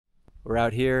We're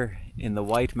out here in the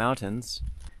White Mountains.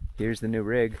 Here's the new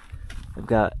rig. I've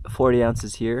got 40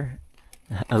 ounces here,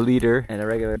 a liter, and a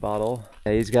regular bottle.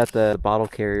 He's got the bottle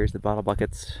carriers, the bottle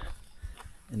buckets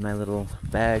in my little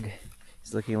bag.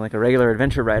 He's looking like a regular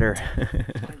adventure rider.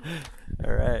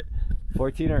 All right,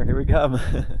 14er, here we come.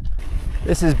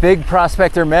 This is Big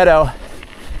Prospector Meadow.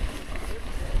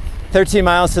 13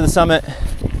 miles to the summit.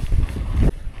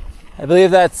 I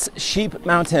believe that's Sheep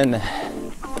Mountain.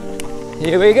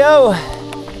 Here we go.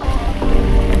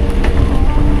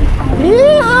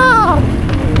 Yeehaw!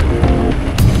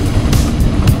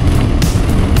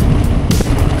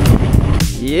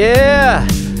 Yeah,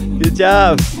 good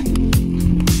job.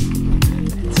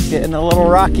 It's getting a little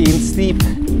rocky and steep.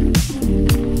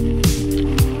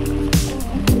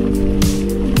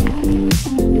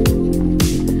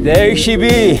 There she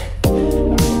be.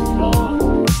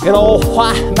 Good old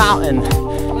White Mountain.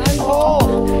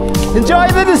 Enjoy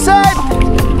the descent!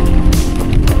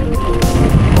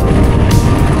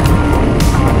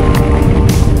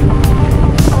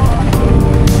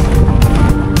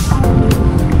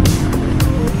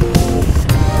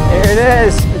 There it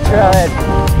is, the trailhead.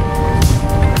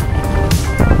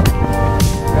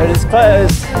 Road is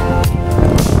closed.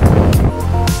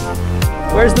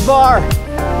 Where's the bar?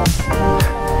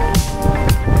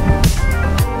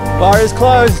 Bar is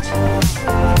closed.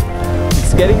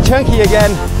 It's getting chunky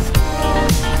again.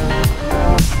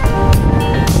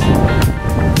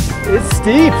 It's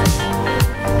steep.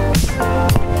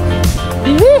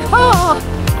 Yeehaw!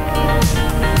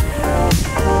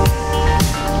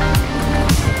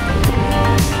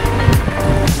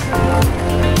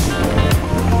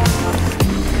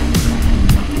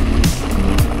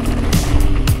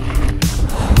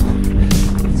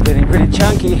 It's getting pretty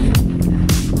chunky.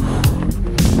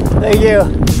 Thank you.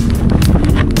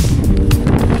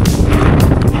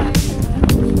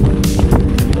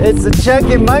 It's a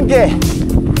chunky monkey.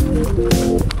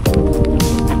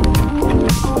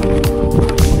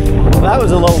 Well, that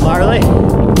was a little gnarly.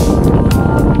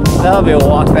 That'll be a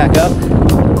walk back up.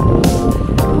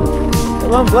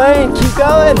 Come on, Blaine, keep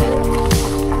going.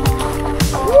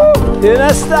 Woo, do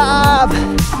not stop.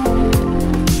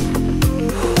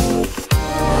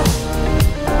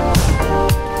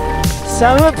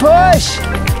 Summit push!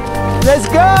 Let's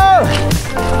go!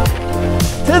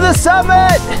 To the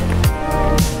summit!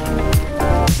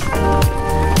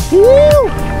 Woo!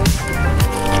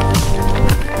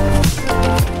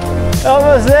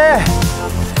 Almost there!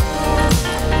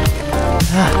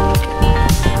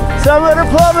 Summit or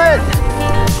plummet!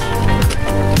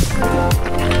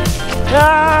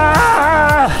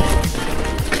 Ah!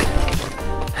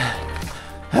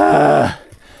 Ah!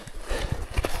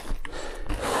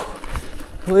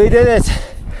 We did it!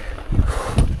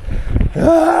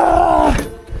 Ah!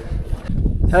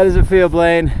 How does it feel,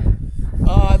 Blaine?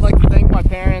 I'd like to thank my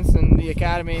parents and the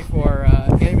Academy for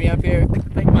getting me up here. I'd like to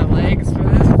thank my legs for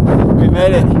this. We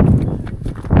made it!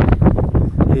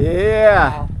 Yeah!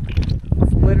 Wow.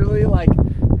 It's literally like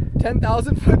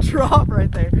 10,000 foot drop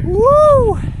right there.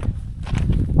 Woo!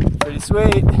 Pretty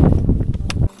sweet.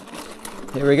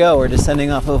 Here we go, we're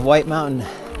descending off of White Mountain.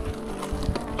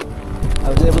 I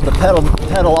was able to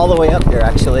pedal all the way up here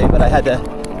actually, but I had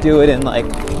to do it in like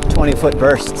 20-foot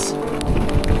bursts.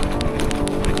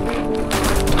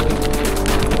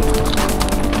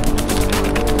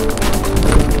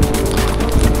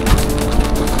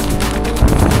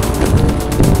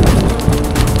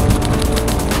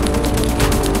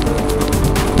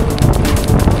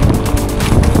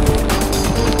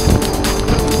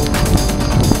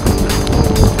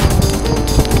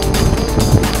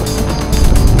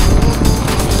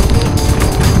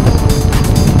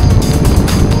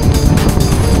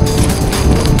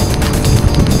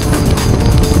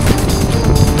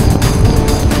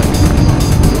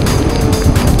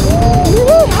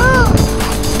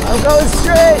 Going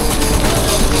straight.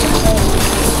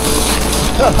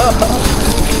 I'm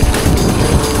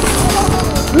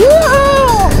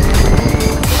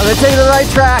gonna take the right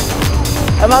track.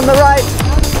 I'm on the right.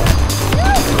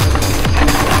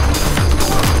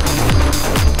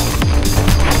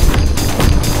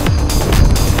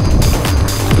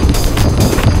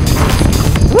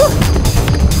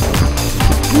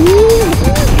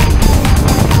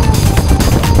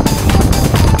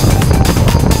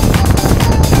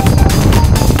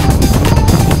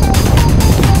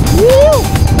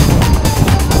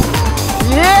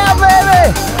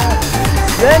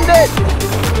 Send it!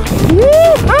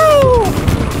 Woo-hoo!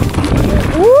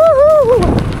 Woo-hoo!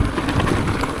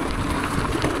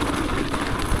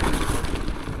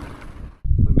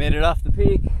 We made it off the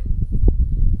peak,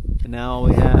 and now all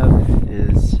we have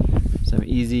is some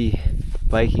easy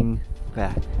biking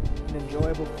back. An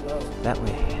enjoyable flow. That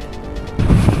way.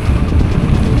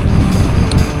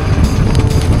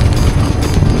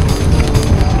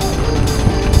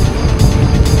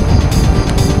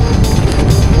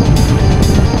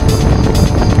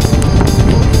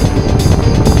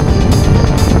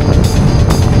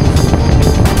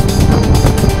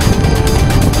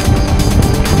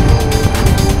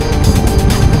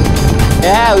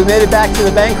 Yeah, we made it back to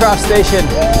the Bancroft station.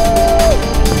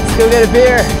 Let's go get a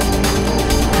beer.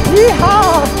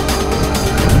 Yeehaw!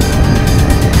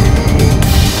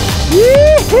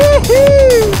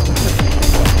 Yee-hee-hee!